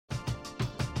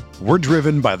We're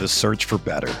driven by the search for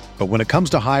better. But when it comes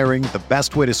to hiring, the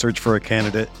best way to search for a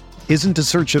candidate isn't to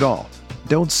search at all.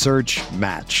 Don't search,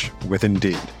 match with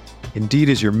Indeed. Indeed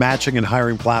is your matching and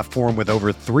hiring platform with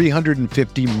over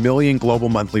 350 million global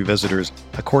monthly visitors,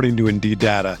 according to Indeed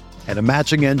data, and a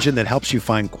matching engine that helps you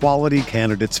find quality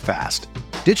candidates fast.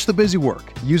 Ditch the busy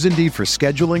work. Use Indeed for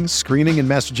scheduling, screening, and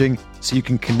messaging so you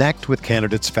can connect with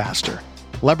candidates faster.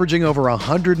 Leveraging over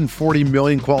 140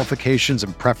 million qualifications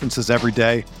and preferences every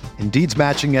day, Indeed's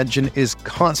matching engine is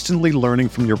constantly learning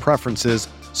from your preferences,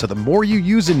 so the more you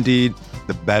use Indeed,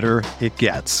 the better it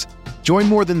gets. Join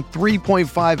more than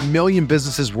 3.5 million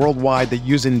businesses worldwide that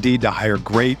use Indeed to hire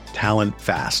great talent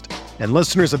fast. And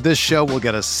listeners of this show will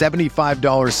get a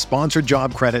 $75 sponsored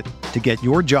job credit to get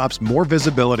your jobs more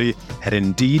visibility at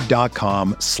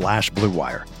Indeed.com/Blue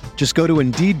Wire. Just go to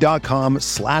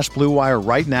Indeed.com/Blue Wire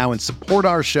right now and support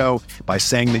our show by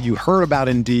saying that you heard about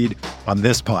Indeed on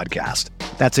this podcast.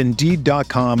 That's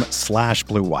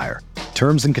Indeed.com/Blue Wire.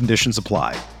 Terms and conditions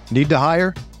apply. Need to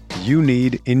hire? You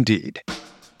need Indeed.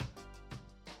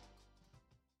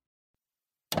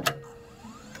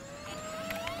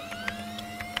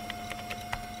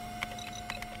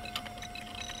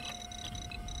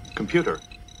 Computer,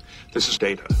 this is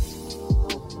data.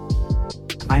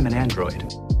 I'm an android.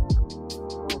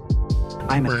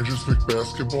 Rangers pick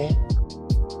basketball.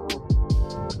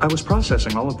 I was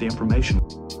processing all of the information.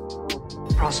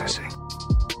 Processing.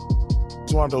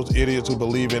 It's one of those idiots who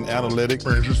believe in analytics.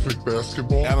 Rangers pick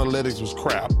basketball. Analytics was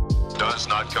crap. Does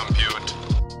not compute.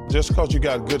 Just because you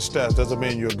got good stats doesn't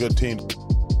mean you're a good team.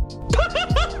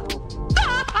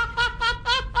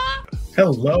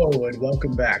 Hello and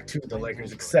welcome back to the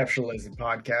Lakers Exceptionalism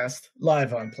Podcast,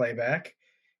 live on playback.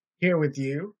 Here with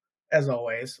you, as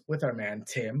always, with our man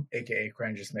Tim, aka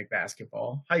Cranges Make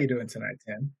Basketball. How you doing tonight,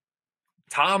 Tim?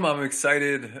 Tom, I'm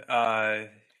excited.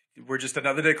 We're just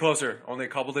another day closer, only a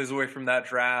couple days away from that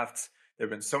draft. There have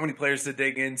been so many players to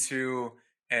dig into,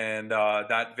 and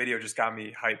that video just got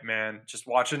me hyped, man. Just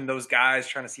watching those guys,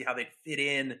 trying to see how they fit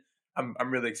in. I'm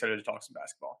really excited to talk some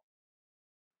basketball.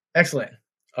 Excellent.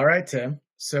 All right, Tim.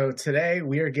 So today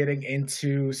we are getting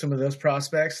into some of those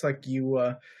prospects, like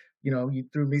you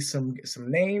threw me some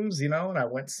names, and I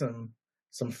went some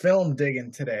film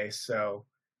digging today. So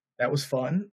that was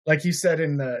fun. Like you said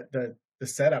in the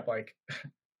setup, like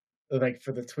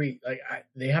for the tweet,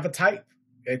 they have a type.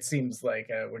 It seems like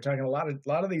we're talking a lot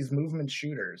of these movement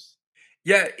shooters.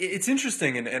 Yeah, it's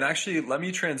interesting. And actually, let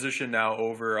me transition now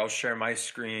over. I'll share my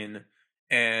screen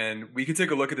and we can take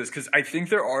a look at this because I think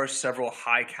there are several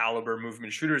high caliber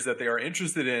movement shooters that they are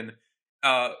interested in.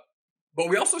 But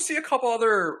we also see a couple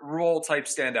other role types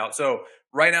stand out. So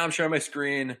right now I'm sharing my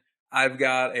screen. We've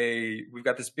got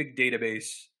this big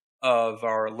database of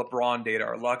our LeBron data,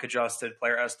 our luck adjusted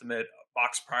player estimate,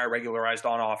 box prior, regularized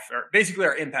on off, or basically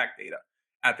our impact data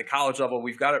at the college level.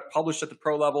 We've got it published at the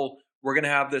pro level. We're going to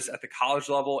have this at the college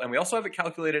level. And we also have it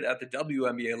calculated at the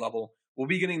WNBA level. We'll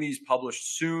be getting these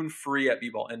published soon, free at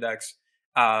B-Ball Index.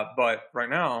 But right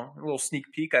now, a little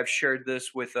sneak peek. I've shared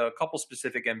this with a couple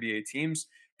specific NBA teams.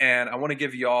 And I want to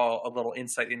give y'all a little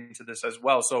insight into this as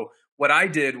well. So what I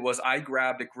did was I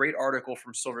grabbed a great article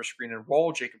from Silver Screen and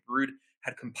Roll. Jacob Rude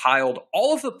had compiled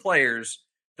all of the players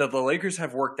that the Lakers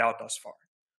have worked out thus far.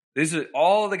 These are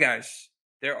all of the guys.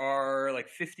 There are like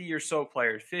 50 or so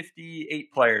players,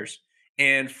 58 players.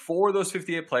 And for those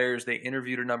 58 players, they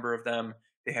interviewed a number of them.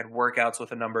 They had workouts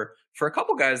with a number. For a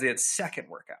couple guys, they had second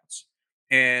workouts.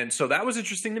 And so that was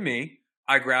interesting to me.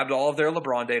 I grabbed all of their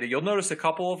LeBron data. You'll notice a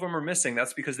couple of them are missing.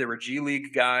 That's because they were G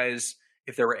League guys.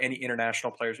 If there were any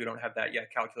international players, we don't have that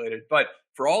yet calculated. But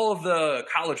for all of the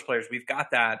college players, we've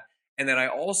got that. And then I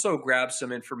also grabbed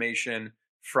some information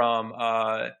from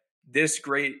this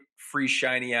great free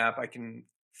Shiny app. I can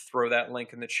throw that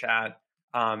link in the chat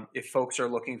if folks are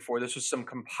looking for. This was some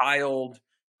compiled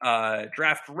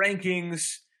draft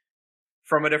rankings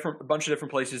from a bunch of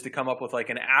different places to come up with like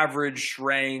an average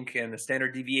rank and the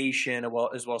standard deviation,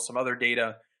 as well as some other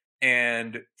data,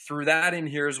 and threw that in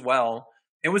here as well,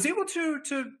 and was able to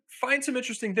find some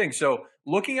interesting things. So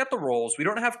looking at the roles, we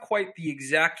don't have quite the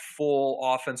exact full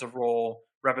offensive role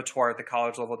repertoire at the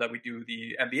college level that we do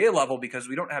the NBA level because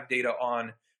we don't have data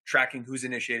on tracking who's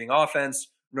initiating offense,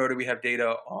 nor do we have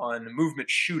data on movement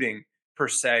shooting per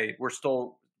se. We're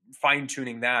still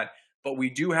fine-tuning that, but we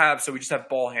do have, so we just have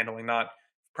ball handling, not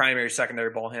primary, secondary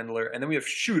ball handler. And then we have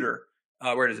shooter.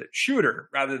 Where is it? Shooter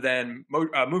rather than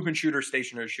movement shooter,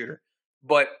 stationary shooter.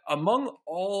 But among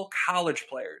all college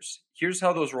players, here's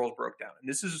how those roles broke down. And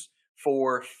this is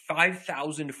for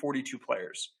 5,042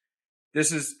 players.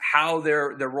 This is how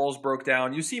their roles broke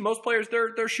down. You see most players,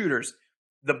 they're shooters.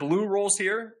 The blue rolls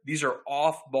here, these are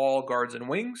off-ball guards and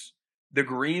wings. The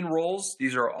green rolls,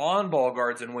 these are on-ball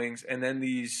guards and wings. And then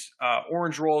these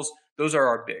orange rolls, those are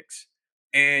our bigs.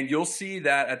 And you'll see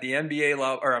that at the NBA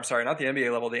level, or I'm sorry, not the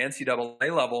NBA level, the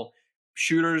NCAA level,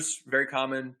 shooters, very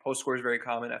common. Post scorers, very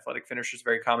common. Athletic finishers,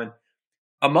 very common.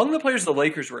 Among the players the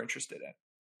Lakers were interested in,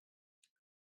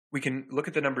 we can look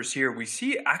at the numbers here. We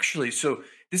see actually, so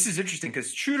this is interesting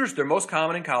because shooters, they're most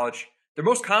common in college. They're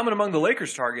most common among the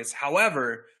Lakers targets.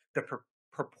 However, the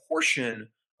proportion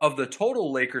of the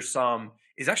total Lakers sum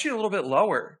is actually a little bit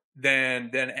lower than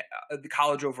the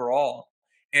college overall.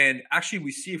 And actually,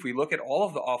 we see if we look at all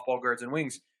of the off-ball guards and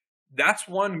wings, that's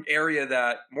one area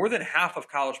that more than half of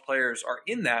college players are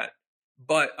in that.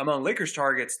 But among Lakers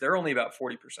targets, they're only about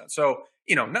 40%. So,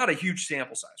 not a huge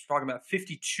sample size. We're talking about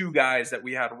 52 guys that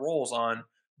we had roles on.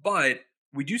 But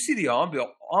we do see the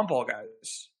on-ball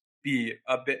guys be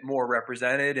a bit more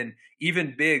represented, and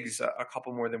even bigs a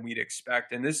couple more than we'd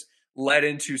expect. And this led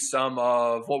into some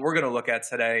of what we're going to look at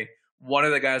today. One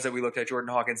of the guys that we looked at, Jordan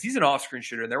Hawkins, he's an off-screen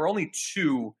shooter, and there were only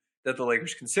two that the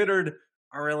Lakers considered.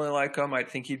 I really like him. I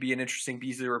think he'd be an interesting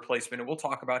Beasley replacement, and we'll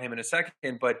talk about him in a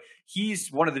second. But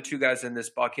he's one of the two guys in this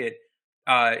bucket.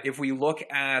 If we look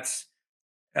at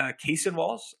Cason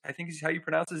Wallace, I think is how you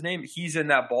pronounce his name, he's in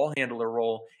that ball handler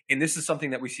role. And this is something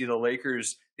that we see the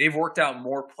Lakers, they've worked out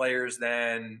more players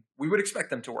than we would expect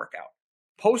them to work out.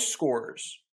 Post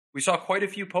scorers, we saw quite a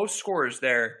few post scorers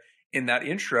there in that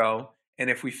intro. And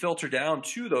if we filter down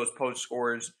to those post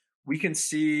scorers, we can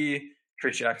see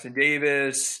Trayce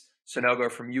Jackson-Davis,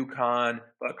 Sanogo from UConn,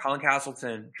 Colin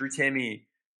Castleton, Drew Timme,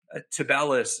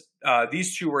 Tubelis.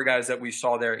 These two were guys that we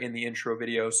saw there in the intro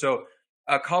video. So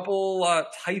a couple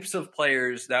types of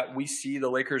players that we see the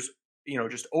Lakers,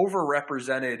 just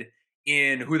overrepresented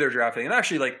in who they're drafting. And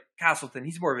actually, like Castleton,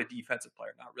 he's more of a defensive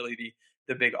player, not really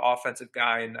the big offensive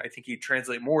guy. And I think he'd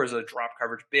translate more as a drop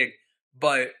coverage big.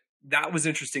 But that was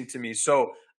interesting to me.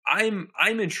 So I'm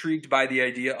intrigued by the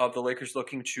idea of the Lakers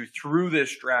looking to, through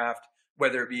this draft,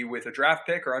 whether it be with a draft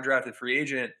pick or undrafted free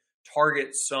agent,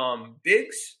 target some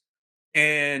bigs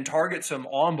and target some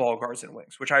on-ball guards and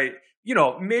wings, which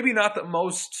maybe not the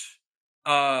most,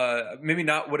 maybe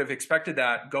not would have expected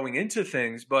that going into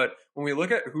things. But when we look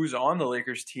at who's on the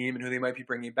Lakers team and who they might be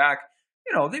bringing back,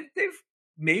 they've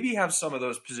maybe have some of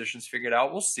those positions figured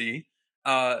out. We'll see.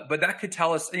 But that could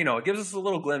tell us, it gives us a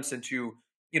little glimpse into,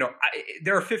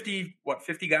 there are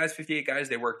 58 guys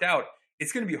they worked out.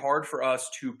 It's going to be hard for us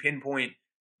to pinpoint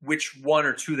which one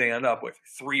or two they end up with,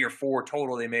 3 or 4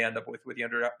 total they may end up with the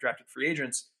undrafted free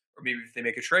agents, or maybe if they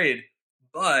make a trade.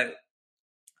 But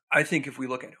I think if we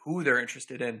look at who they're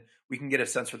interested in, we can get a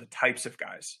sense for the types of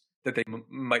guys that they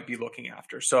might be looking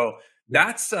after. So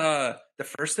that's the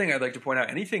first thing I'd like to point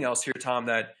out. Anything else here, Tom,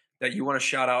 that you want to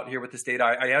shout out here with this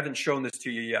data? I haven't shown this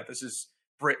to you yet. This is,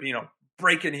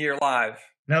 breaking here live.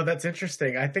 No, that's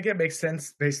interesting. I think it makes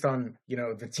sense based on,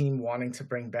 the team wanting to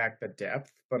bring back the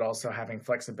depth, but also having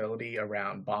flexibility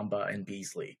around Bamba and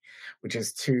Beasley, which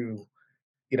is two,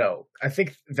 I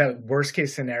think the worst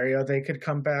case scenario, they could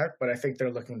come back, but I think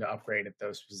they're looking to upgrade at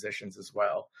those positions as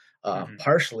well.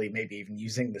 Partially, maybe even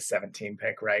using the 17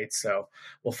 pick, right? So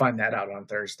we'll find that out on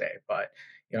Thursday. But,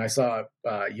 I saw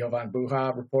Jovan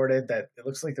Buha reported that it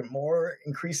looks like they're more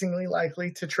increasingly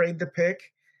likely to trade the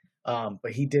pick.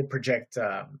 But he did project,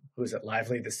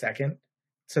 Lively the second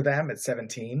to them at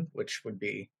 17, which would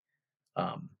be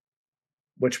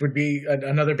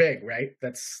another big, right?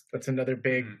 That's another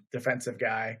big defensive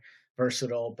guy,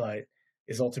 versatile, but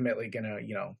is ultimately gonna,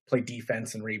 play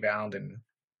defense and rebound. And,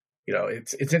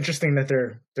 it's interesting that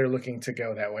they're looking to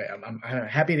go that way. I'm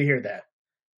happy to hear that.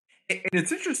 And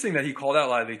it's interesting that he called out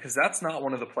Lively because that's not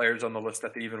one of the players on the list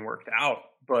that they even worked out.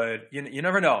 But you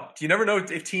never know. You never know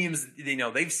if teams,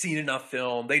 they've seen enough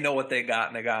film, they know what they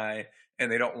got in a guy,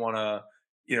 and they don't want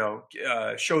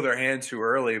to, show their hand too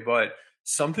early. But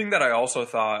something that I also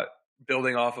thought,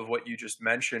 building off of what you just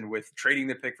mentioned with trading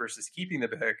the pick versus keeping the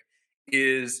pick,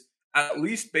 is at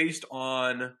least based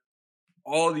on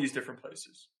all of these different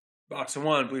places. Box and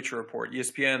One, Bleacher Report,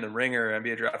 ESPN, The Ringer,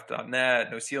 NBA Draft.net,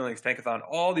 No Ceilings, Tankathon,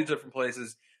 all these different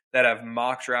places that have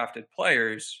mock drafted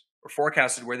players or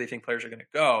forecasted where they think players are going to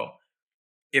go.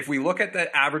 If we look at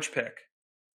that average pick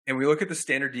and we look at the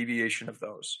standard deviation of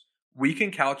those, we can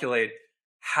calculate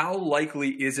how likely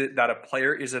is it that a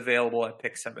player is available at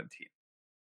pick 17.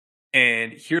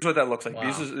 And here's what that looks like. Wow.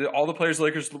 These is all the players the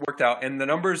Lakers worked out. And the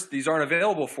numbers these aren't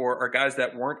available for are guys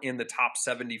that weren't in the top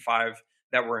 75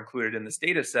 that were included in this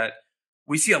data set.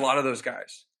 We see a lot of those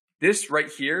guys. This right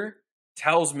here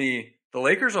tells me the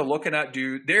Lakers are looking at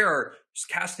they are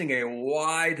casting a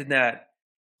wide net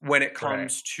when it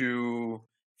comes to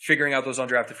figuring out those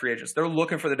undrafted free agents. They're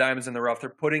looking for the diamonds in the rough. They're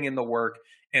putting in the work.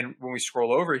 And when we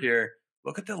scroll over here,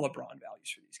 look at the LeBron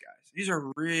values for these guys. These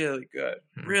are really good,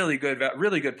 really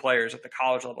good players at the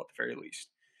college level at the very least.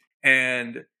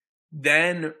 And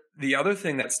then the other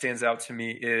thing that stands out to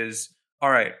me is,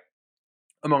 all right,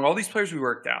 among all these players we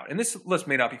worked out, and this list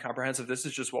may not be comprehensive, this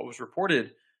is just what was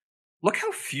reported, look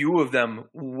how few of them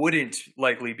wouldn't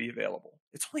likely be available.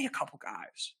 It's only a couple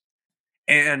guys.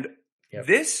 And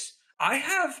this, I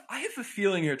have a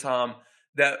feeling here, Tom,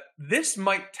 that this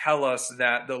might tell us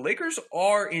that the Lakers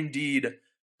are indeed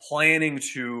planning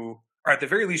to, or at the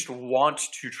very least want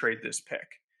to trade this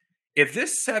pick. If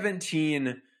this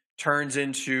 17 turns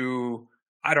into,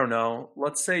 I don't know,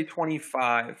 let's say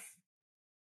 25,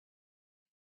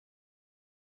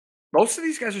 most of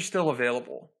these guys are still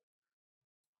available.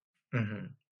 Mm-hmm.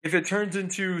 If it turns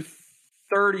into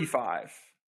 35,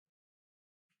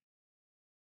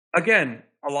 again,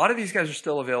 a lot of these guys are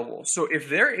still available. So if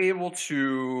they're able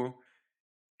to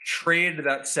trade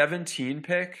that 17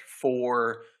 pick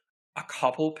for a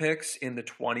couple picks in the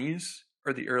 20s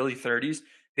or the early 30s,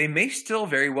 they may still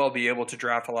very well be able to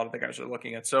draft a lot of the guys they're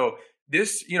looking at. So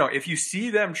this, if you see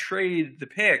them trade the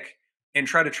pick and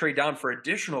try to trade down for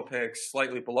additional picks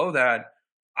slightly below that,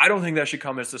 I don't think that should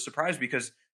come as a surprise,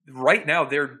 because right now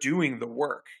they're doing the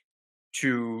work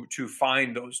to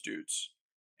find those dudes.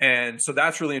 And so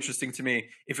that's really interesting to me.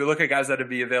 If you look at guys that would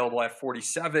be available at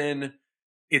 47,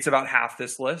 it's about half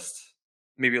this list,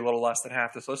 maybe a little less than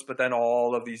half this list, but then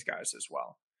all of these guys as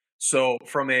well. So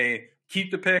from a keep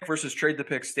the pick versus trade the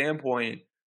pick standpoint,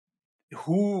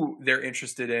 who they're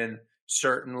interested in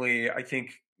certainly, I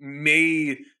think,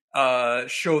 may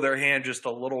show their hand just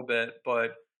a little bit,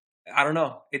 but I don't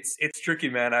know. It's tricky,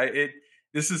 man.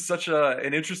 This is such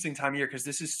an interesting time of year because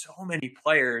this is so many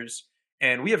players,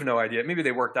 and we have no idea. Maybe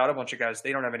they worked out a bunch of guys.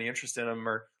 They don't have any interest in them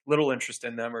or little interest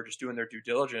in them or just doing their due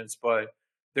diligence. But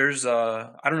there's,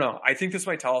 I don't know. I think this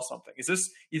might tell us something.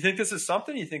 You think this is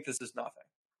something? You think this is nothing?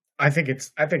 I think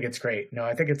it's great. No,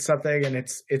 I think it's something, and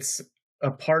it's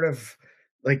a part of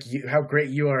how great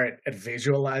you are at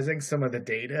visualizing some of the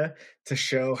data to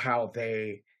show how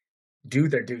they do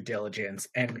their due diligence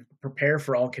and prepare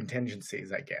for all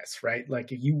contingencies, I guess, right? Like,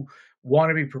 you want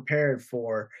to be prepared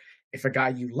for if a guy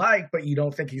you like, but you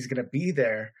don't think he's going to be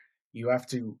there, you have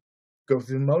to go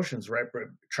through the motions, right?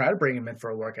 Try to bring him in for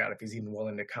a workout if he's even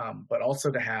willing to come, but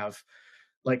also to have,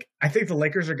 I think the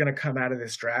Lakers are going to come out of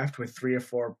this draft with 3 or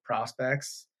 4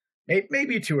 prospects,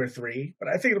 maybe 2 or 3, but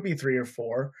I think it'll be 3 or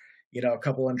 4, a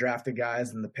couple undrafted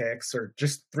guys in the picks, or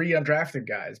just 3 undrafted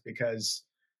guys, because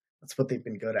that's what they've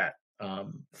been good at,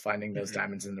 finding those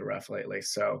diamonds in the rough lately.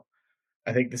 So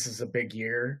I think this is a big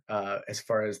year as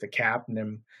far as the cap and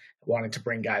them wanting to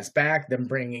bring guys back, them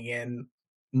bringing in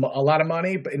a lot of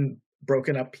money, but in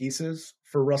broken up pieces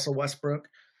for Russell Westbrook.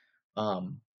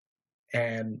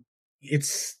 And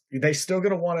they still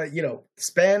going to want to,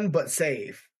 spend, but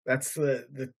save. That's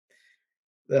the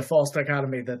false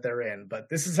dichotomy that they're in. But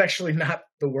this is actually not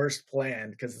the worst plan,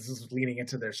 because this is leaning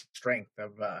into their strength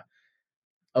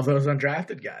of those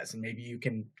undrafted guys. And maybe you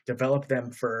can develop them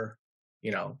for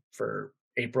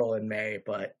April and May,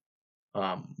 but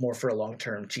more for a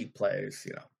long-term cheap plays,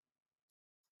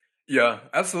 Yeah,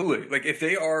 absolutely. If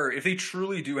they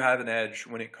truly do have an edge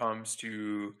when it comes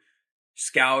to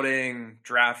scouting,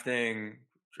 drafting,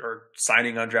 or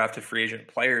signing undrafted free agent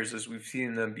players, as we've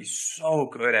seen them be so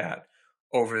good at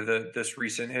over this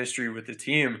recent history with the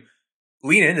team,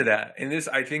 lean into that. And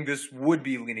I think this would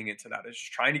be leaning into that. It's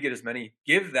just trying to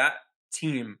give that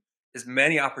team as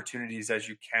many opportunities as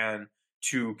you can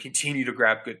to continue to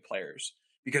grab good players,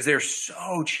 because they're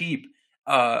so cheap,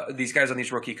 these guys on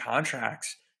these rookie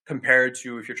contracts, compared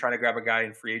to if you're trying to grab a guy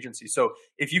in free agency. So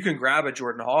if you can grab a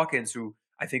Jordan Hawkins, who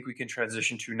I think we can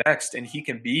transition to next, and he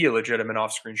can be a legitimate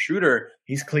off-screen shooter.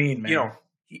 He's clean, man.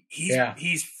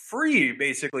 He's free,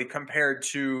 basically, compared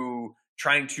to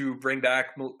trying to bring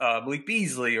back Malik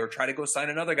Beasley or try to go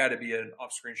sign another guy to be an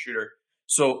off-screen shooter.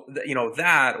 So,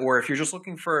 that, or if you're just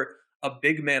looking for a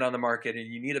big man on the market and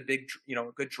you need a big,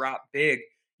 good drop big,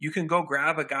 you can go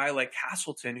grab a guy like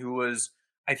Castleton, who was,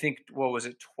 I think,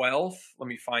 12th? Let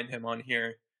me find him on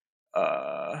here.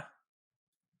 I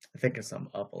think it's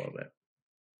up a little bit.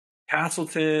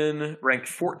 Castleton ranked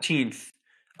 14th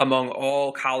among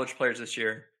all college players this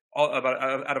year.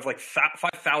 Out of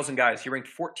 5,000 guys, he ranked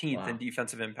 14th in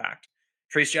defensive impact.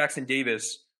 Trace Jackson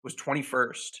Davis was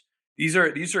 21st. These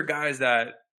are guys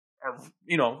that are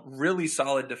really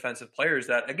solid defensive players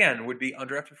that, again, would be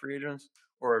undrafted free agents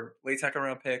or late second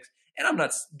round picks. And I'm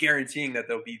not guaranteeing that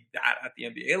they'll be that at the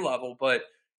NBA level, but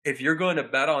if you're going to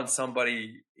bet on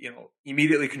somebody,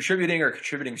 immediately contributing or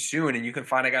contributing soon, and you can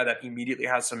find a guy that immediately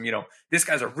has some, this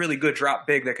guy's a really good drop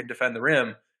big that can defend the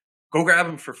rim, go grab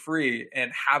him for free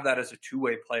and have that as a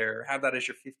two-way player, have that as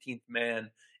your 15th man,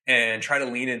 and try to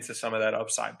lean into some of that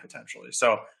upside potentially.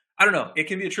 So I don't know. It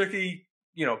can be a tricky,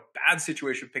 bad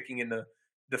situation picking in the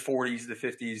 40s, the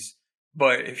 50s.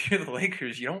 But if you're the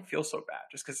Lakers, you don't feel so bad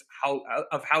just because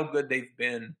how good they've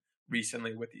been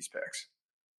recently with these picks.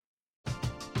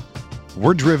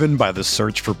 We're driven by the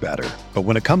search for better. But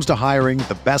when it comes to hiring,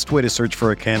 the best way to search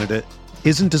for a candidate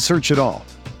isn't to search at all.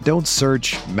 Don't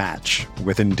search, match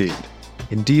with Indeed.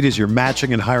 Indeed is your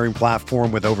matching and hiring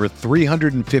platform with over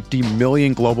 350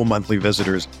 million global monthly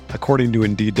visitors, according to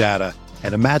Indeed data,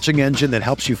 and a matching engine that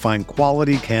helps you find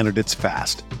quality candidates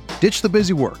fast. Ditch the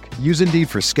busy work. Use Indeed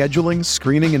for scheduling,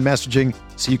 screening, and messaging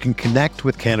so you can connect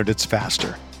with candidates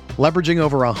faster. Leveraging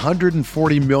over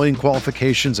 140 million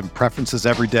qualifications and preferences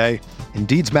every day,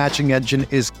 Indeed's matching engine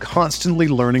is constantly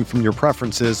learning from your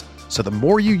preferences, so the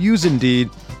more you use Indeed,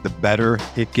 the better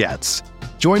it gets.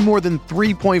 Join more than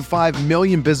 3.5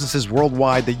 million businesses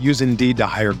worldwide that use Indeed to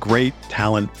hire great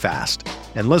talent fast.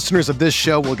 And listeners of this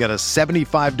show will get a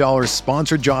 $75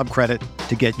 sponsored job credit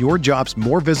to get your jobs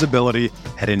more visibility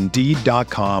at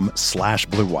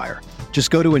Indeed.com/Blue Wire. Just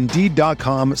go to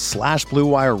Indeed.com/Blue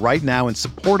Wire right now and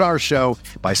support our show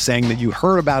by saying that you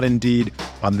heard about Indeed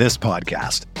on this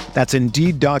podcast. That's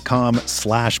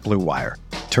Indeed.com/Blue Wire.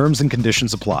 Terms and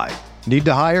conditions apply. Need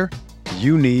to hire?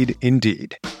 You need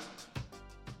Indeed.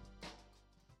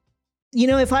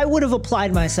 If I would have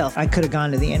applied myself, I could have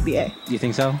gone to the NBA. You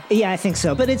think so? Yeah, I think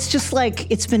so. But it's just like,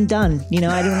 it's been done.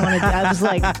 I didn't want to, I was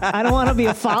like, I don't want to be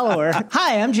a follower.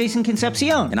 Hi, I'm Jason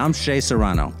Concepcion. And I'm Shea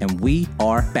Serrano. And we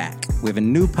are back. We have a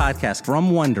new podcast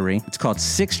from Wondery. It's called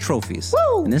Six Trophies.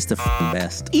 Woo! And it's the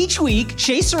best. Each week,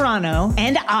 Shea Serrano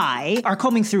and I are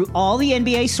combing through all the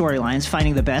NBA storylines,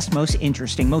 finding the best, most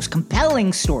interesting, most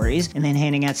compelling stories, and then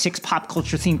handing out 6 pop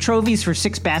culture themed trophies for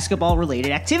 6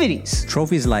 basketball-related activities.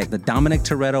 Trophies like the Dominic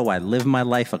Toretto I Live My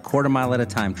Life a Quarter Mile at a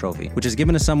Time trophy, which is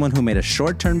given to someone who made a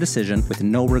short-term decision with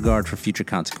no regard for future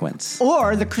consequence.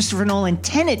 Or the Christopher Nolan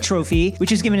Tenet trophy,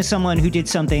 which is given to someone who did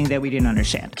something that we didn't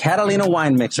understand. Catalina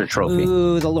Wine Mixer trophy.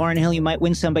 Ooh, the Lauryn Hill You Might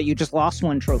Win Some, but You Just Lost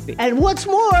One trophy. And what's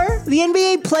more, the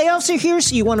NBA playoffs are here,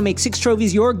 so you want to make 6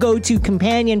 Trophies your go-to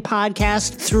companion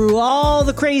podcast through all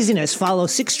the craziness. Follow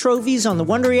 6 Trophies on the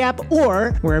Wondery app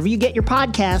or wherever you get your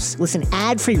podcasts. Listen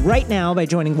ad-free right now by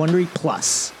joining Wondery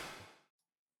Plus.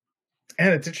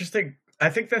 And it's interesting. I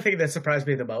think the thing that surprised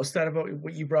me the most out of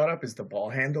what you brought up is the ball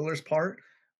handlers part.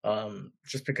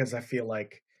 Just because I feel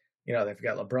like, they've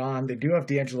got LeBron. They do have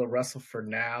D'Angelo Russell for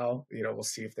now. We'll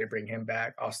see if they bring him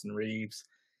back. Austin Reeves.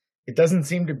 It doesn't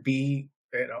seem to be,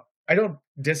 I don't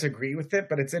disagree with it,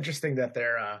 but it's interesting that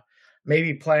they're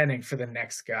maybe planning for the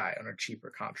next guy on a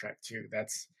cheaper contract too.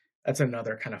 That's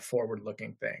another kind of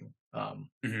forward-looking thing.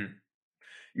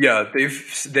 Yeah,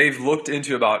 they've looked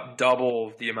into about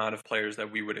double the amount of players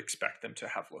that we would expect them to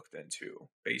have looked into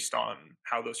based on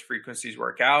how those frequencies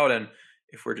work out. And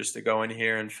if we're just to go in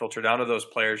here and filter down to those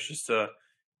players just to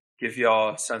give you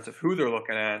all a sense of who they're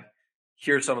looking at,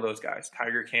 here's some of those guys.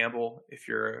 Tiger Campbell, if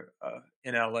you're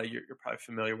in LA, you're probably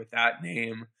familiar with that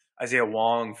name. Isaiah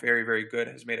Wong, very, very good,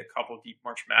 has made a couple deep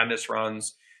March Madness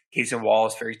runs. Cason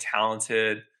Wallace, very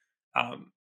talented.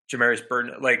 Jamarius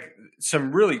Burton, like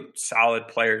some really solid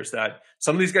players that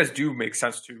some of these guys do make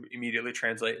sense to immediately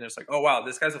translate. And it's like, oh, wow,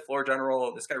 this guy's a floor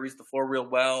general. This guy reads the floor real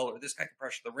well, or this guy can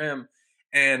pressure the rim.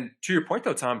 And to your point,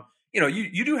 though, Tom,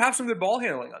 you do have some good ball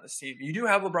handling on this team. You do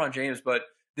have LeBron James, but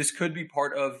this could be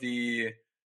part of the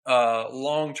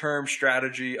long-term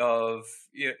strategy of,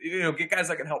 get guys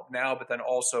that can help now, but then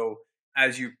also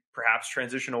as you perhaps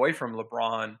transition away from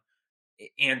LeBron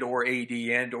and or AD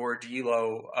and or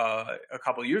D'Lo a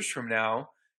couple of years from now,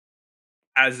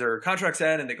 as their contracts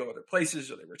end and they go other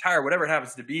places or they retire, whatever it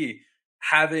happens to be,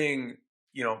 having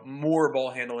more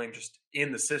ball handling just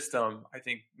in the system, I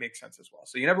think makes sense as well.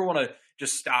 So you never want to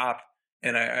just stop.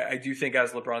 And I do think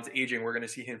as LeBron's aging, we're going to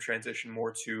see him transition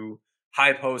more to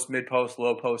high post, mid post,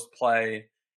 low post play,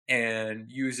 and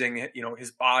using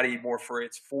his body more for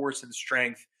its force and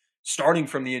strength, starting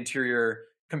from the interior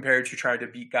compared to trying to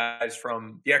beat guys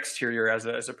from the exterior as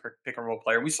a pick and roll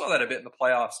player. We saw that a bit in the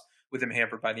playoffs with him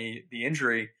hampered by the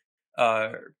injury,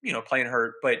 playing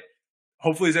hurt, but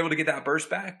hopefully he's able to get that burst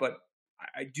back. But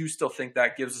I do still think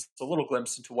that gives us a little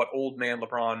glimpse into what old man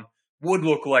LeBron would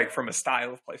look like from a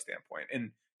style of play standpoint.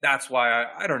 And that's why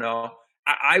I don't know.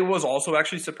 I was also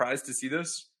actually surprised to see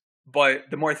this, but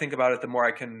the more I think about it, the more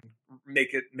I can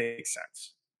make it make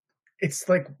sense. it's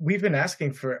like we've been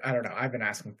asking for, I don't know, I've been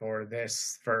asking for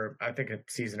this for I think a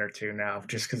season or two now,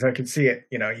 just because I can see it.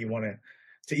 You want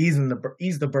to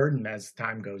ease the burden as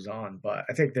time goes on, but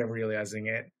I think they're realizing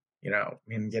it.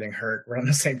 Him getting hurt around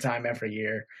the same time every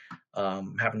year,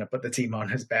 having to put the team on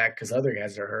his back because other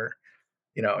guys are hurt.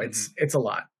 It's a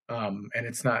lot, and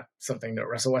it's not something that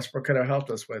Russell Westbrook could have helped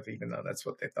us with, even though that's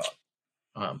what they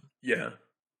thought. Yeah.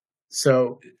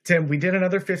 So Tim, we did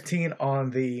another 15 on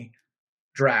the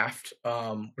draft.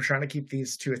 We're trying to keep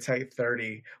these to a tight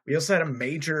 30. We also had a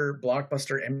major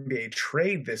blockbuster NBA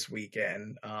trade this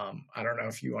weekend. I don't know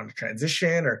if you want to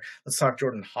transition or let's talk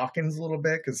Jordan Hawkins a little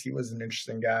bit because he was an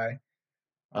interesting guy.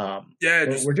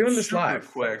 We're doing this live,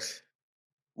 quick. Folks.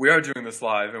 We are doing this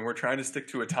live, and we're trying to stick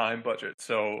to a time budget.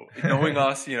 So knowing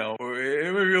us, it would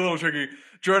be a little tricky.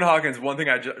 Jordan Hawkins, one thing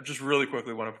I just really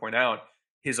quickly want to point out,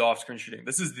 his off-screen shooting.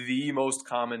 This is the most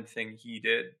common thing he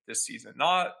did this season.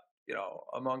 Not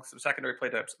among some secondary play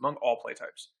types, among all play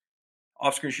types.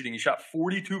 Off-screen shooting, he shot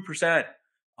 42%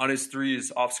 on his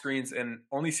threes off screens, and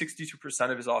only 62%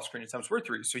 of his off-screen attempts were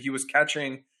threes. So he was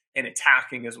catching and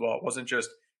attacking as well. It wasn't just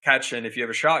catching. If you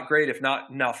have a shot, great. If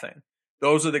not, nothing.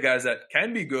 Those are the guys that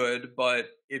can be good, but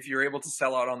if you're able to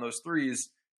sell out on those threes,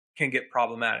 can get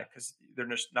problematic because they're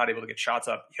just not able to get shots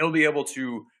up. He'll be able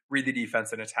to read the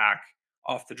defense and attack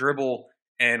off the dribble,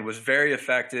 and was very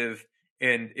effective.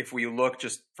 And if we look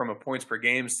just from a points per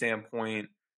game standpoint,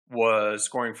 was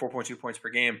scoring 4.2 points per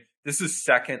game. This is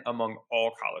second among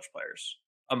all college players,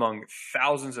 among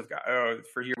thousands of guys.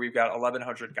 For here, we've got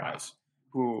 1,100 guys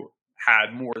who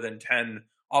had more than 10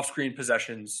 off-screen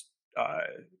possessions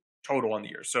total on the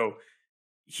year. So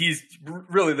he's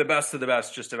really the best of the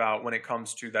best just about when it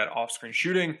comes to that off-screen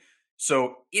shooting.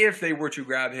 So if they were to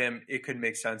grab him, it could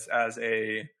make sense as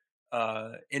a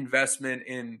investment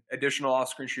in additional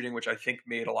off-screen shooting, which I think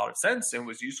made a lot of sense and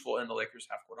was useful in the Lakers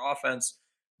half-court offense,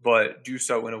 but do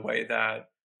so in a way that,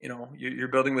 you're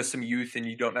building with some youth and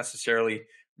you don't necessarily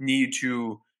need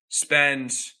to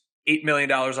spend $8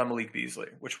 million on Malik Beasley,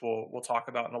 which we'll talk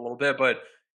about in a little bit. But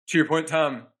to your point,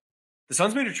 Tom, the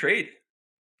Suns made a trade.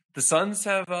 The Suns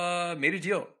have made a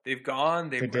deal. They've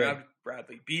grabbed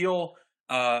Bradley Beal.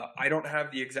 I don't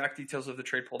have the exact details of the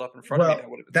trade pulled up in front of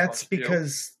me. That's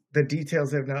because the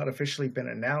details have not officially been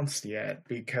announced yet,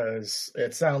 because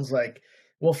it sounds like,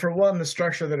 well, for one, the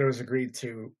structure that it was agreed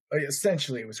to,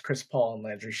 essentially it was Chris Paul and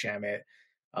Landry Shamet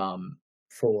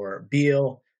for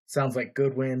Beal. Sounds like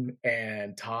Goodwin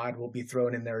and Todd will be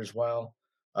thrown in there as well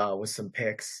with some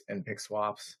picks and pick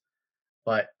swaps.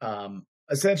 But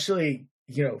essentially,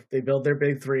 they build their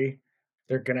big three.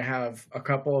 They're going to have a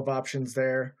couple of options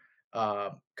there.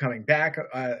 Coming back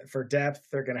for depth,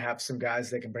 they're going to have some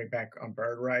guys they can bring back on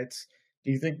bird rights.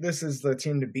 Do you think this is the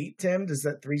team to beat, Tim? Does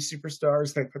that three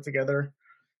superstars they put together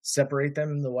separate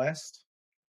them in the West?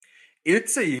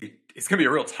 It's going to be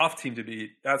a real tough team to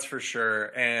beat, that's for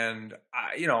sure. And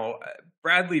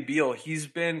Bradley Beal, he's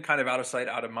been kind of out of sight,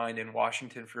 out of mind in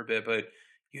Washington for a bit, but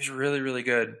he was really, really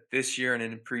good this year and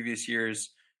in previous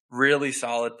years. Really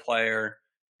solid player.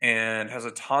 And has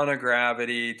a ton of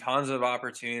gravity, tons of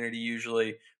opportunity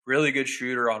usually, really good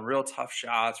shooter on real tough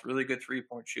shots, really good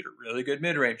three-point shooter, really good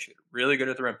mid-range shooter, really good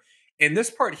at the rim. In this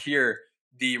part here,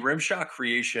 the rim shot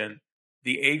creation,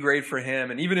 the A grade for him,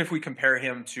 and even if we compare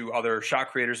him to other shot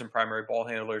creators and primary ball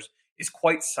handlers, is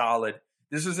quite solid.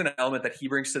 This is an element that he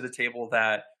brings to the table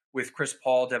that with Chris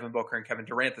Paul, Devin Booker, and Kevin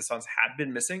Durant, the Suns had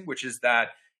been missing, which is that,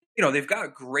 they've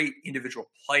got great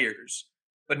individual players,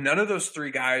 but none of those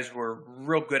three guys were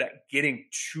real good at getting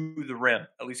to the rim,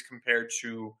 at least compared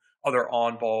to other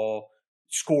on-ball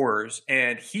scorers.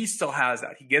 And he still has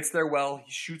that. He gets there well. He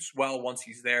shoots well once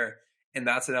he's there. And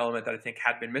that's an element that I think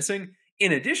had been missing.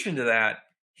 In addition to that,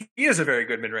 he is a very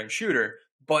good mid-range shooter,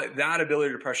 but that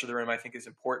ability to pressure the rim, I think, is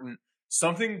important.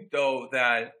 Something, though,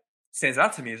 that stands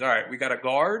out to me is, all right, we got a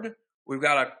guard, we've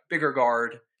got a bigger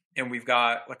guard, and we've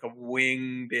got like a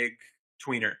wing big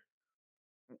tweener.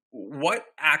 What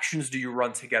actions do you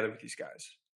run together with these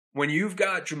guys? When you've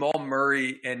got Jamal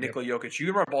Murray and Nikola Jokic, you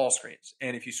can run ball screens.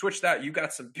 And if you switch that, you've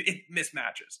got some big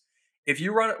mismatches. If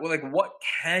you run it, what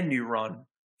can you run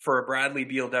for a Bradley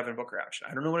Beal, Devin Booker action?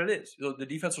 I don't know what it is. The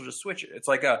defense will just switch it.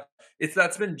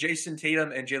 That's been Jason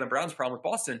Tatum and Jaylen Brown's problem with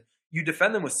Boston. You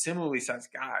defend them with similarly sized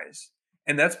guys.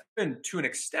 And that's been, to an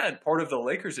extent, part of the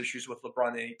Lakers' issues with LeBron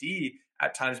and AD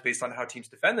at times based on how teams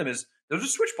defend them is they'll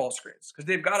just switch ball screens because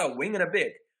they've got a wing and a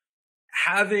big.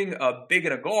 Having a big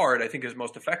and a guard, I think, is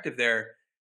most effective there.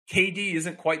 KD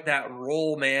isn't quite that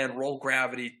roll man, roll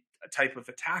gravity type of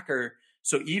attacker.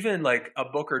 So even like a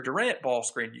Booker Durant ball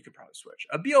screen, you could probably switch.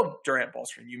 A Beal Durant ball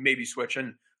screen, you maybe switch.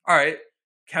 And all right,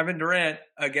 Kevin Durant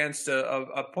against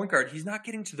a point guard, he's not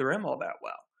getting to the rim all that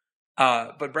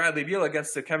well. But Bradley Beal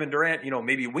against the Kevin Durant,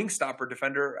 maybe wing stopper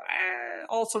defender,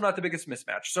 also not the biggest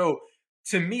mismatch. So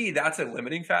to me, that's a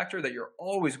limiting factor that you're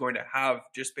always going to have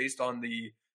just based on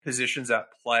the positions at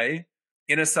play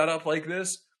in a setup like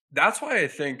this. That's why I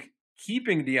think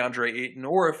keeping DeAndre Ayton,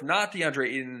 or if not DeAndre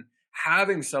Ayton,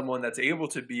 having someone that's able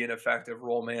to be an effective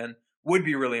role man would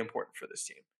be really important for this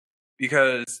team.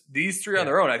 Because these three on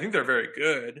their own, I think they're very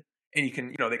good. And you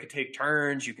can, they could take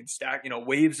turns, you can stack,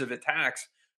 waves of attacks,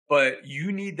 but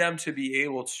you need them to be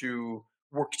able to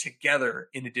work together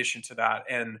in addition to that.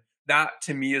 And that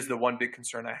to me is the one big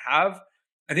concern I have.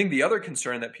 I think the other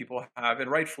concern that people have,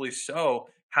 and rightfully so,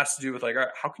 has to do with like, all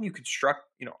right, how can you construct,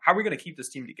 how are we going to keep this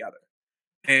team together?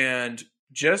 And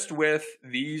just with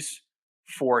these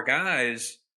four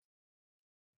guys,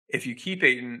 if you keep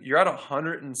Ayton, you're at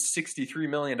 $163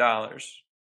 million.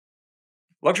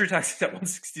 Luxury tax is at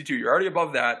 $162. You're already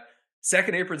above that.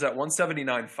 Second apron's at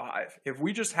 $179.5. If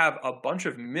we just have a bunch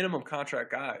of minimum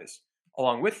contract guys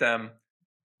along with them,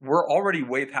 we're already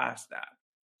way past that.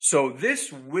 So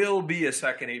this will be a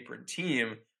second apron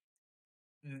team.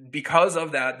 Because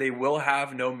of that, they will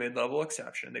have no mid-level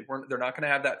exception. They're not going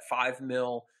to have that $5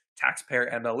 million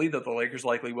taxpayer MLE that the Lakers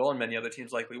likely will and many other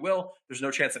teams likely will. There's no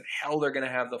chance in hell they're going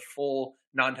to have the full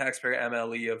non-taxpayer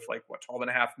MLE of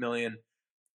 $12.5 million.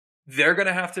 They're going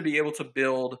to have to be able to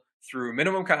build through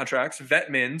minimum contracts,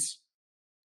 vet mins,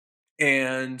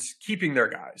 and keeping their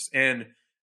guys. And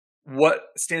what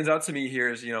stands out to me here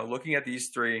is, looking at these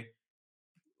three,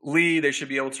 Lee, they should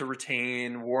be able to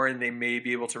retain. Warren, they may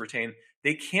be able to retain.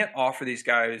 They can't offer these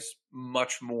guys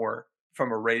much more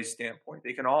from a raise standpoint.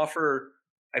 They can offer,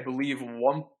 I believe,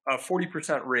 a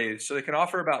 40% raise. So they can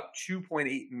offer about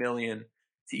 $2.8 million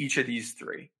to each of these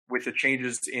three. With the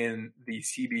changes in the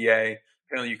CBA,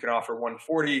 apparently you can offer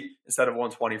 $140 instead of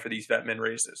 $120 for these vet min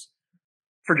raises.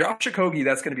 For Josh Okogie,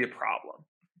 that's going to be a problem.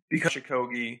 Because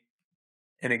Okogie,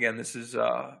 and again, this is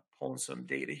pulling some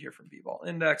data here from B-Ball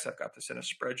Index. I've got this in a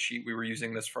spreadsheet. We were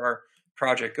using this for our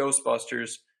Project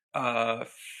Ghostbusters.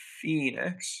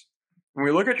 Phoenix. When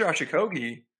we look at Josh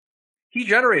Okogie, he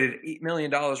generated $8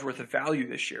 million worth of value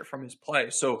this year from his play.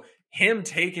 So him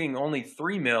taking only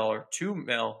 $3 million or $2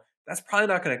 million, that's probably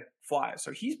not going to fly.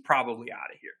 So he's probably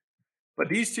out of here. But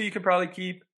these two you can probably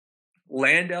keep.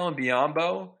 Landale and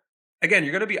Biyombo. Again,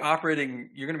 you're going to be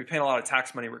paying a lot of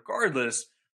tax money regardless.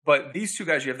 But these two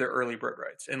guys, you have their early bird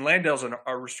rights. And Landale's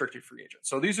a restricted free agent.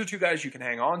 So these are two guys you can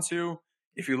hang on to.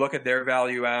 If you look at their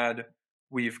value add,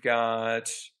 we've got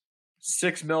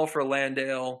 $6 million for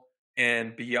Landale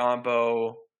and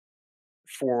Biyombo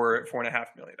for $4.5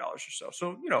 million or so.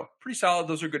 So, pretty solid.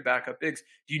 Those are good backup bigs.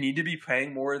 Do you need to be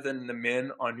paying more than the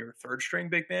min on your third string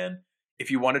big man?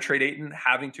 If you want to trade Ayton,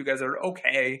 having two guys that are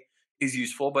okay is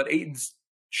useful, but Ayton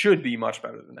should be much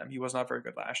better than them. He was not very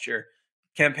good last year.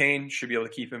 Campaign should be able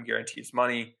to keep him, guarantee his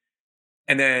money.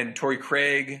 And then Torrey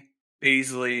Craig,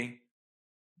 Baisley,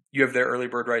 you have their early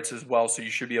bird rights as well, so you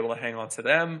should be able to hang on to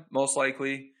them, most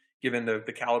likely, given the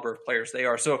caliber of players they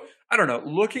are. So, I don't know.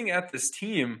 Looking at this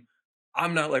team,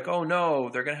 I'm not like, oh, no,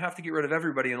 they're going to have to get rid of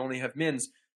everybody and only have mins.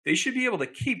 They should be able to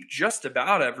keep just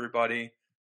about everybody,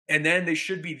 and then they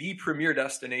should be the premier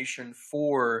destination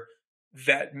for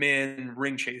vet min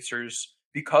ring chasers,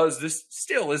 because this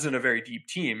still isn't a very deep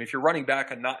team. If you're running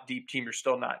back a not deep team, you're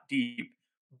still not deep.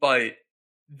 But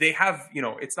they have,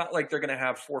 it's not like they're going to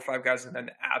have 4 or 5 guys and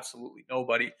then absolutely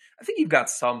nobody. I think you've got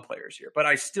some players here, but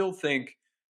I still think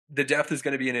the depth is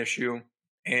going to be an issue.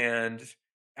 And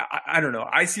I don't know.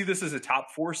 I see this as a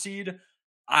top 4 seed.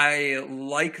 I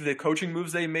like the coaching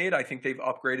moves they made. I think they've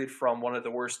upgraded from one of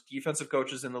the worst defensive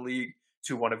coaches in the league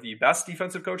to one of the best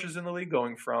defensive coaches in the league,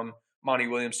 going from Monty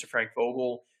Williams to Frank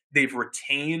Vogel. They've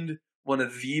retained one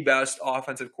of the best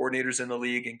offensive coordinators in the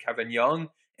league in Kevin Young,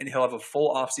 and he'll have a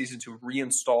full offseason to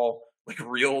reinstall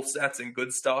real sets and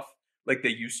good stuff like they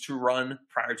used to run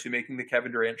prior to making the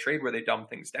Kevin Durant trade, where they dumbed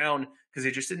things down because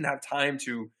they just didn't have time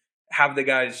to have the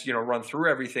guys, run through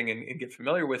everything and get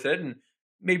familiar with it. And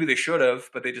maybe they should have,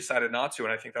 but they decided not to.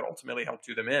 And I think that ultimately helped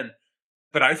do them in.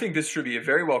 But I think this should be a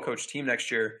very well-coached team next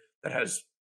year that has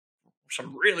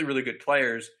some really, really good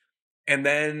players. And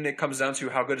then it comes down to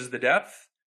how good is the depth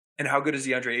and how good is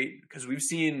DeAndre Ayton? Because we've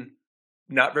seen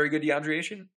not very good DeAndre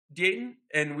Ayton,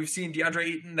 and we've seen DeAndre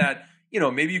Ayton that,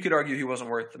 maybe you could argue he wasn't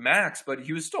worth the max, but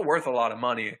he was still worth a lot of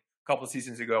money a couple of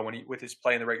seasons ago with his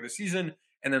play in the regular season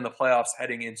and then the playoffs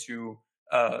heading into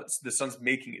the Suns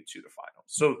making it to the finals.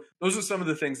 So those are some of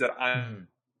the things that I'm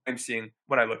seeing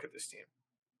when I look at this team.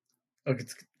 Look,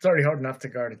 it's already hard enough to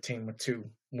guard a team with 2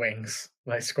 wings,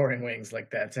 scoring wings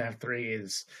like that. To have 3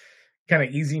 is kind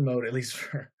of easy mode, at least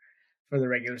for the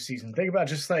regular season. Think about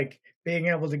just like being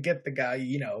able to get the guy,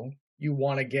 you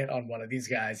want to get on one of these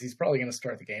guys. He's probably going to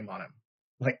start the game on him,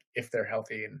 like if they're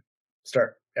healthy and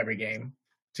start every game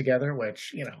together,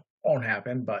 which, won't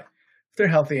happen. But if they're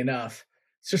healthy enough,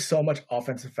 it's just so much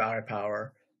offensive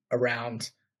firepower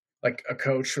around like a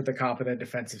coach with a competent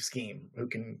defensive scheme who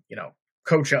can,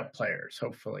 coach up players,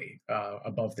 hopefully,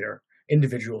 above their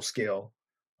individual skill.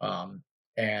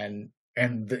 And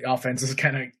the offense is it's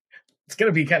going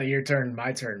to be kind of your turn,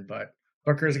 my turn, but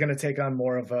Booker is going to take on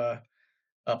more of a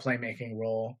playmaking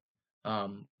role.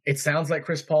 It sounds like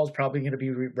Chris Paul is probably going to be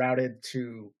routed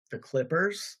to the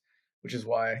Clippers, which is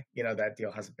why, that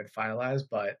deal hasn't been finalized.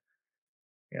 But,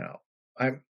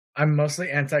 I'm mostly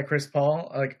anti Chris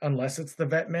Paul, like unless it's the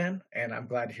vet man. And I'm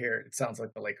glad to hear it sounds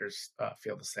like the Lakers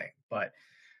feel the same. But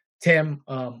Tim,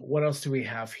 what else do we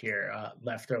have here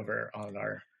left over on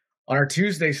our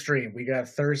Tuesday stream? We got a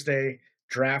Thursday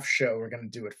draft show. We're going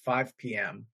to do at 5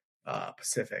 p.m.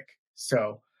 Pacific.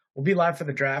 So we'll be live for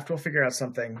the draft. We'll figure out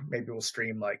something. Maybe we'll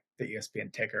stream like the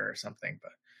ESPN ticker or something,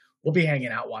 but we'll be hanging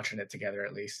out watching it together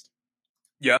at least.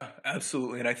 Yeah,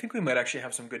 absolutely. And I think we might actually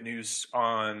have some good news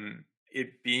on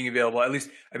it being available. At least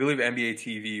I believe NBA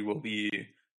TV will be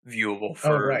viewable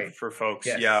for folks.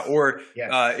 Yes. Yeah. Or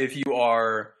yes. If you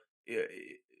are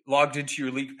logged into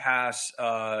your League Pass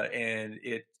and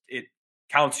it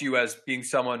counts you as being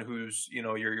someone who's,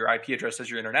 your IP address says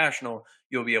you're international,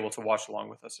 you'll be able to watch along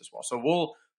with us as well. So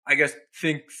we'll, I guess,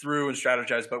 think through and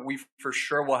strategize, but we for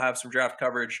sure will have some draft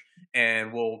coverage,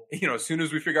 and we'll, as soon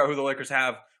as we figure out who the Lakers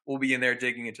have, we'll be in there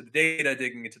digging into the data,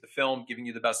 digging into the film, giving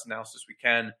you the best analysis we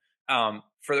can.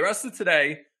 For the rest of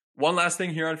today, one last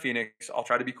thing here on Phoenix. I'll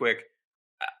try to be quick.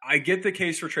 I get the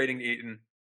case for trading Ayton.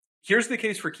 Here's the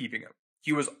case for keeping him.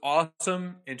 He was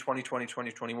awesome in 2020,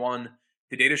 2021.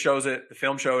 The data shows it. The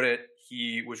film showed it.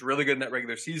 He was really good in that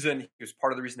regular season. He was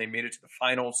part of the reason they made it to the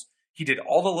finals. He did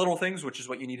all the little things, which is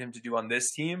what you need him to do on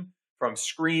this team, from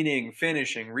screening,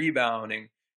 finishing, rebounding.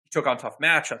 He took on tough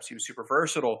matchups. He was super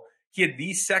versatile. He had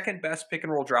the second best pick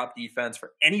and roll drop defense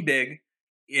for any big,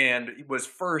 and was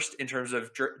first in terms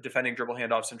of defending dribble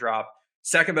handoffs and drop.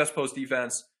 Second best post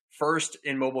defense, first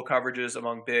in mobile coverages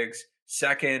among bigs,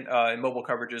 second in mobile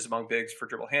coverages among bigs for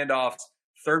dribble handoffs,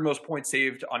 third most points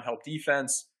saved on help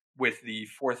defense with the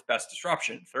fourth best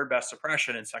disruption, third best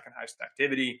suppression, and second highest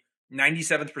activity,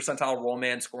 97th percentile roll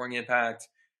man scoring impact.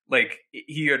 Like,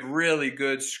 he had really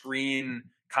good screen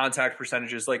contact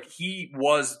percentages. Like, he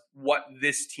was what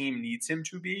this team needs him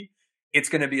to be. It's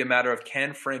going to be a matter of,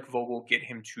 can Frank Vogel get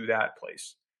him to that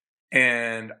place?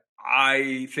 And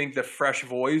I think the fresh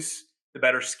voice, the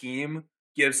better scheme,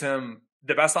 gives him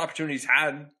the best opportunities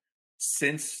had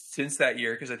since that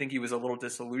year, because I think he was a little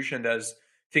disillusioned as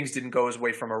things didn't go his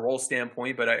way from a role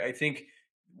standpoint. But I think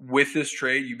with this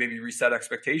trade, you maybe reset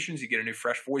expectations, you get a new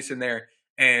fresh voice in there,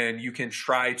 and you can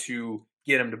try to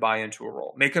get him to buy into a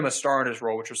role, make him a star in his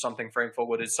role, which was something Frank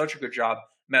Vogel did such a good job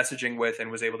messaging with and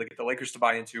was able to get the Lakers to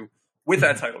buy into with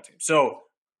that title team. So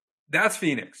that's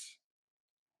Phoenix.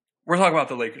 We're talking about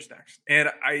the Lakers next. And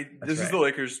this is the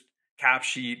Lakers cap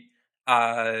sheet.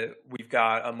 We've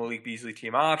got a Malik Beasley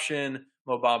team option,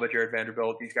 Mo Bamba, Jared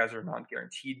Vanderbilt. These guys are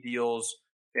non-guaranteed deals.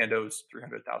 Vando's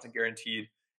 $300,000 guaranteed.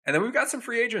 And then we've got some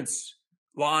free agents.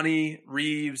 Lonnie,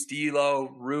 Reeves,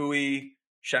 D'Lo, Rui,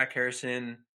 Shaq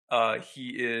Harrison.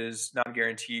 He is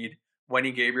non-guaranteed.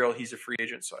 Wendy Gabriel, he's a free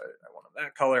agent, so I want him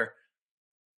that color.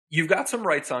 You've got some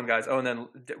rights on guys. Oh, and then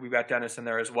we've got Dennis in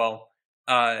there as well.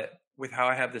 With how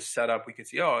I have this set up, we could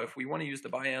see, if we want to use the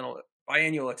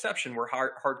biannual exception, we're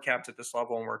hard capped at this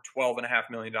level, and we're $12.5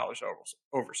 million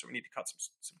over, so we need to cut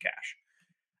some cash.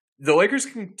 The Lakers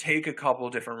can take a couple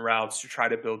of different routes to try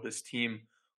to build this team.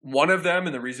 One of them,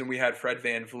 and the reason we had Fred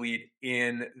VanVleet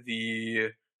in the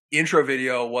intro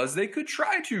video, was they could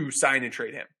try to sign and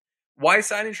trade him. Why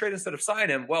sign and trade instead of sign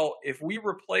him? Well, if we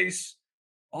replace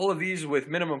all of these with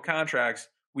minimum contracts,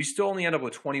 we still only end up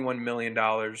with $21 million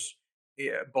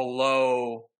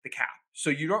below the cap. So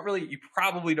you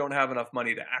probably don't have enough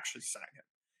money to actually sign him.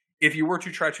 If you were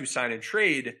to try to sign and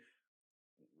trade,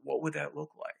 what would that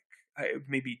look like?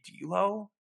 Maybe D'Lo?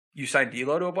 You sign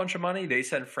D'Lo to a bunch of money. They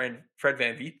send Fred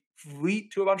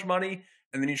VanVleet to a bunch of money,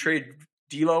 and then you trade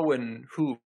D'Lo and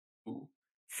who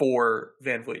for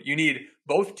VanVleet. You need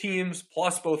both teams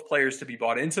plus both players to be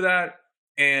bought into that.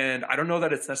 And I don't know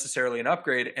that it's necessarily an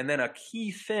upgrade. And then a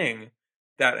key thing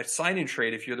that a sign and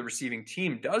trade, if you're the receiving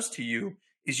team, does to you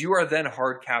is you are then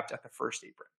hard capped at the first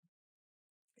apron.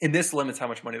 And this limits how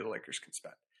much money the Lakers can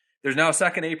spend. There's now a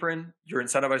second apron. You're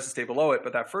incentivized to stay below it,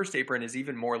 but that first apron is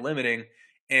even more limiting.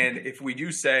 And if we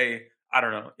do say, I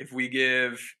don't know, if we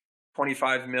give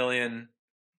 $25 million.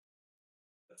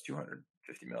 That's $250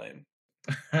 million.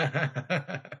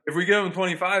 If we give him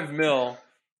 25 mil,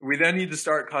 we then need to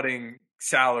start cutting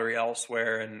salary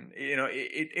elsewhere, and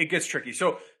it gets tricky.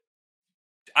 So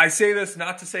I say this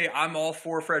not to say I'm all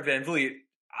for Fred VanVleet.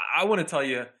 I want to tell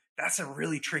you that's a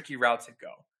really tricky route to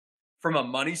go. From a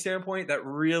money standpoint, that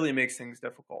really makes things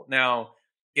difficult. Now,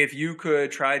 if you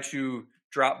could try to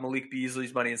drop Malik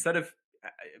Beasley's money instead of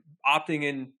opting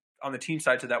in on the team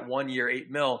side to that 1 year, $8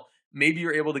 million, maybe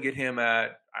you're able to get him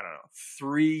at,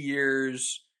 3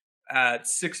 years at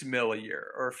 $6 million a year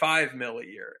or $5 million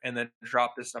a year, and then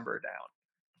drop this number down.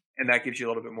 And that gives you a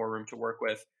little bit more room to work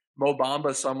with. Mo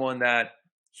Bamba is someone that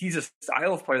he's a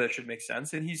style of player that should make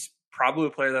sense, and he's probably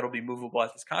a player that'll be movable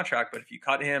at this contract. But if you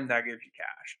cut him, that gives you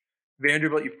cash.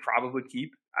 Vanderbilt, you probably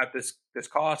keep at this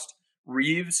cost.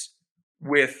 Reeves,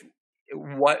 with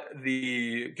what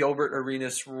the Gilbert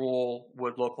Arenas rule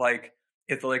would look like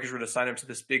if the Lakers were to sign him to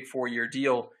this big 4-year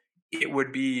deal, it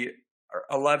would be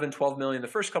 11, 12 million the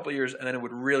first couple of years, and then it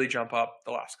would really jump up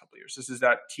the last couple of years. This is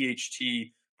that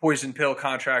THT poison pill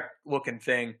contract looking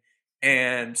thing.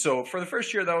 And so for the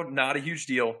first year, though, not a huge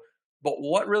deal. But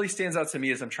what really stands out to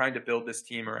me is I'm trying to build this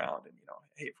team around. And,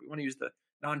 hey, if we want to use the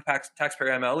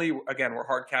non-taxpayer MLE, again, we're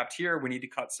hard capped here. We need to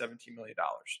cut $17 million.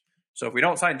 So if we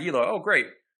don't sign D'Lo, oh, great,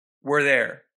 we're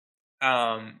there.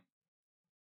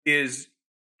 Is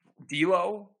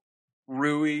D'Lo,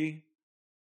 Rui,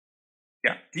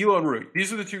 D'Lo and Rui.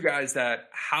 These are the two guys that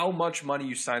how much money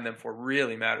you sign them for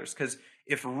really matters. Because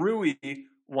if Rui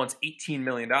wants $18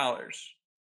 million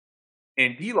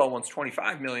and D'Lo wants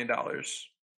 $25 million,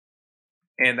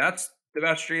 and that's the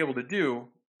best you're able to do,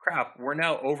 crap, we're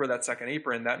now over that second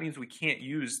apron. That means we can't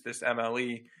use this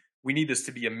MLE. We need this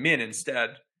to be a min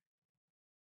instead.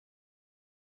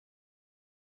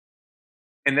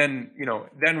 And then,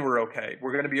 then we're okay.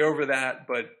 We're going to be over that,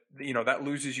 but, that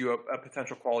loses you a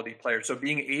potential quality player. So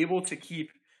being able to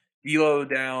keep D'Lo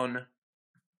down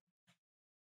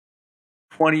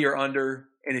 20 or under,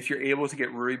 and if you're able to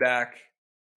get Rui back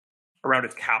around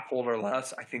its cap hold or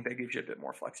less, I think that gives you a bit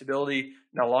more flexibility.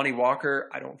 Now, Lonnie Walker,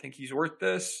 I don't think he's worth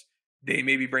this. They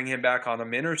maybe bring him back on a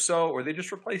min or so, or they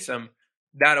just replace him.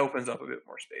 That opens up a bit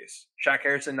more space. Shaq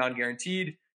Harrison,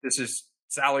 non-guaranteed. This is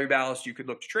salary ballast. You could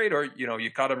look to trade, or,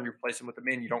 you cut him, you replace him with a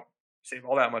min. You don't save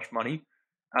all that much money.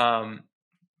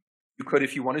 You could,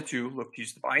 if you wanted to, look to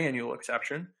use the biannual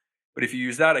exception. But if you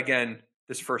use that, again,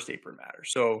 this first apron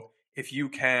matters. So if you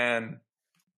can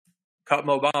cut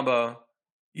Mo Bamba,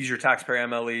 use your taxpayer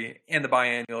MLE and the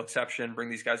biannual exception, bring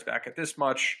these guys back at this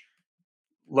much,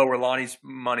 lower Lonnie's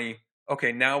money.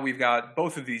 Okay, now we've got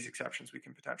both of these exceptions we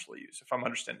can potentially use, if I'm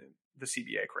understanding the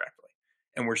CBA correctly.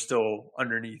 And we're still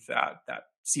underneath that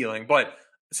ceiling. But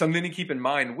something to keep in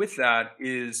mind with that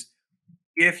is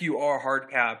if you are hard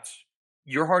capped,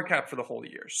 you're hard capped for the whole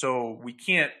year. So we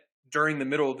can't, during the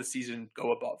middle of the season,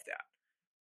 go above that.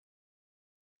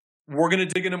 We're going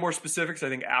to dig into more specifics, I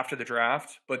think, after the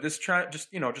draft. But just trying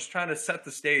to set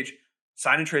the stage.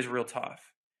 Sign and trade is real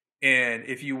tough. And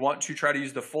if you want to try to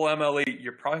use the full MLE,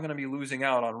 you're probably going to be losing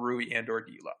out on Rui and or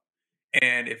D'Lo.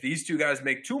 And if these two guys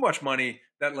make too much money,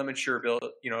 that limits your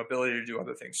ability to do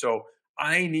other things. So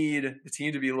I need the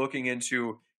team to be looking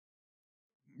into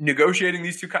negotiating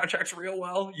these two contracts real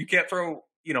well. You can't throw,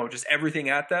 just everything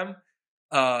at them.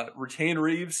 Retain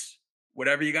Reeves,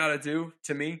 whatever you got to do,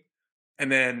 to me.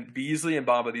 And then Beasley and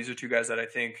Bamba, these are two guys that I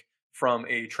think from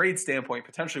a trade standpoint,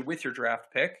 potentially with your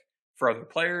draft pick for other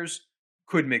players,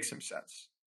 could make some sense.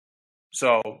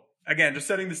 So again, just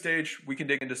setting the stage, we can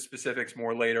dig into specifics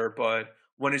more later, but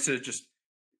wanted to just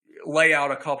lay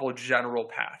out a couple of general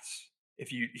paths.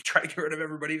 If you try to get rid of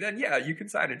everybody, then yeah, you can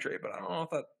sign and trade, but I don't know if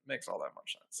that makes all that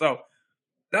much sense. So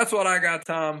that's what I got,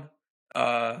 Tom.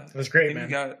 That's great, man.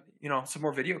 You got, some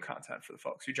more video content for the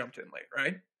folks who jumped in late,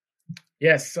 right?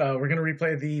 Yes, we're going to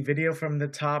replay the video from the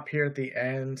top here at the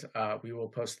end. We will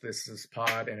post this as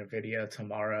pod and a video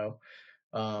tomorrow.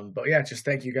 But yeah, just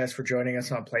thank you guys for joining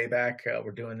us on Playback.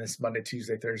 We're doing this Monday,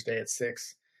 Tuesday, Thursday at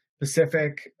 6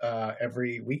 Pacific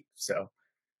every week. So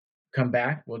come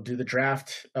back. We'll do the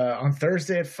draft on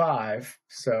Thursday at 5.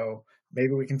 So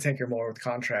maybe we can tinker more with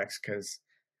contracts because,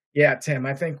 yeah, Tim,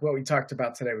 I think what we talked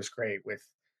about today was great with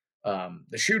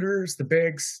the shooters, the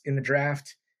bigs in the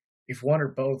draft. If one or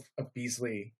both of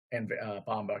Beasley and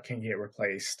Bamba can get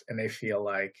replaced and they feel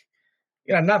like,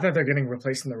 not that they're getting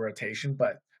replaced in the rotation,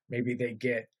 but maybe they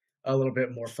get a little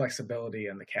bit more flexibility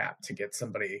in the cap to get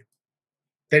somebody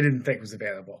they didn't think was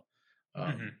available.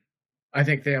 I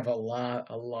think they have a lot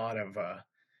of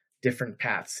different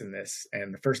paths in this,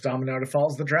 and the first domino to fall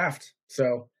is the draft.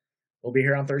 So we'll be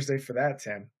here on Thursday for that,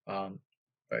 Tim.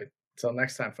 But Until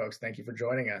next time, folks, thank you for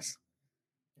joining us.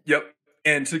 Yep.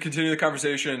 And to continue the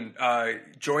conversation,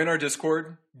 join our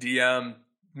Discord, DM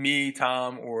me,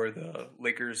 Tom, or the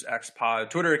Lakers X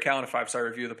Pod Twitter account, a 5-star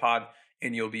review of the pod,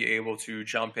 and you'll be able to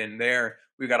jump in there.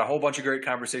 We've got a whole bunch of great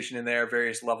conversation in there,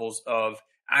 various levels of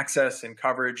access and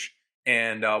coverage.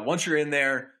 And once you're in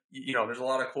there, there's a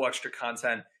lot of cool extra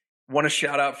content. Want to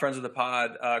shout out friends of the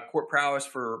pod, Court Prowess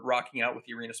for rocking out with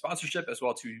the arena sponsorship, as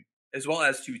well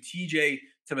as to TJ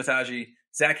Timotagi,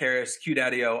 Zach Harris, Q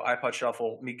Daddio, iPod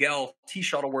Shuffle, Miguel, T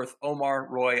Shuttleworth, Omar,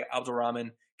 Roy,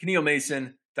 Abdulrahman, Keneal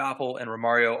Mason, Doppel, and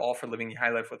Romario, all for living the high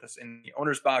life with us in the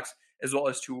owner's box, as well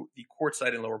as to the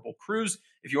Courtside and Lower Bowl crews.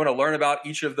 If you want to learn about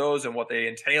each of those and what they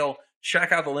entail,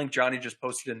 check out the link Johnny just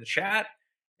posted in the chat,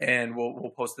 and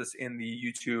we'll post this in the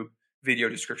YouTube video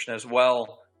description as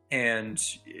well. And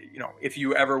if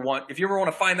you ever want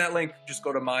to find that link, just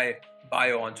go to my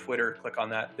bio on Twitter, click on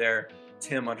that there,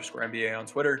 Tim_NBA on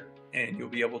Twitter, and you'll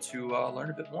be able to learn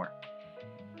a bit more.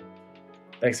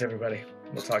 Thanks, everybody.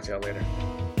 We'll talk to y'all later.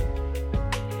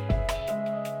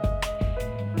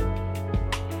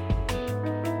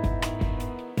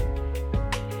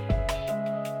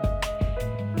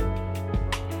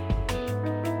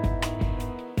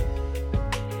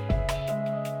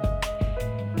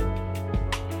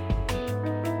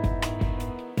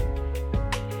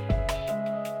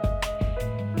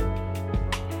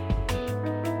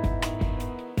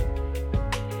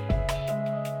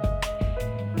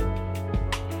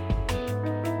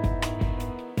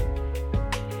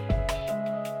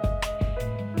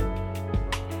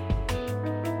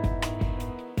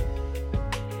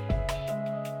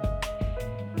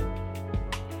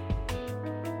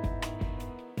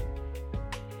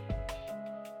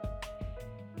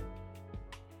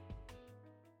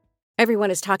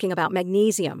 Everyone is talking about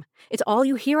magnesium. It's all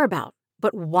you hear about.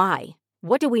 But why?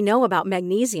 What do we know about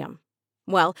magnesium?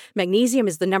 Well, magnesium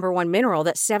is the #1 mineral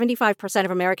that 75%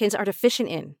 of Americans are deficient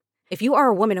in. If you are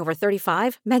a woman over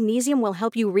 35, magnesium will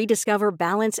help you rediscover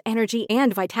balance, energy,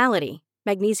 and vitality.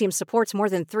 Magnesium supports more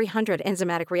than 300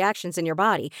 enzymatic reactions in your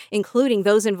body, including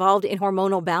those involved in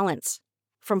hormonal balance.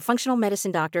 From functional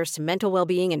medicine doctors to mental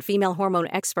well-being and female hormone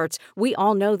experts, we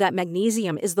all know that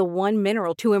magnesium is the one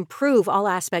mineral to improve all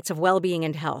aspects of well-being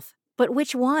and health. But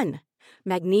which one?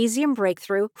 Magnesium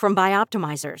Breakthrough from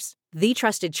Bioptimizers, the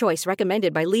trusted choice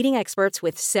recommended by leading experts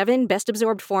with 7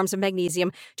 best-absorbed forms of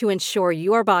magnesium to ensure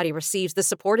your body receives the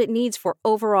support it needs for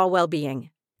overall well-being.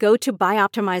 Go to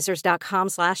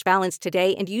bioptimizers.com/balance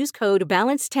today and use code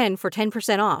BALANCE10 for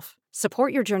 10% off.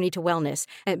 Support your journey to wellness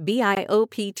at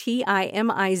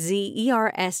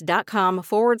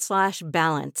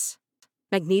bioptimizers.com/balance.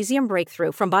 Magnesium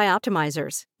Breakthrough from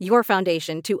Bioptimizers, your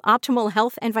foundation to optimal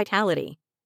health and vitality.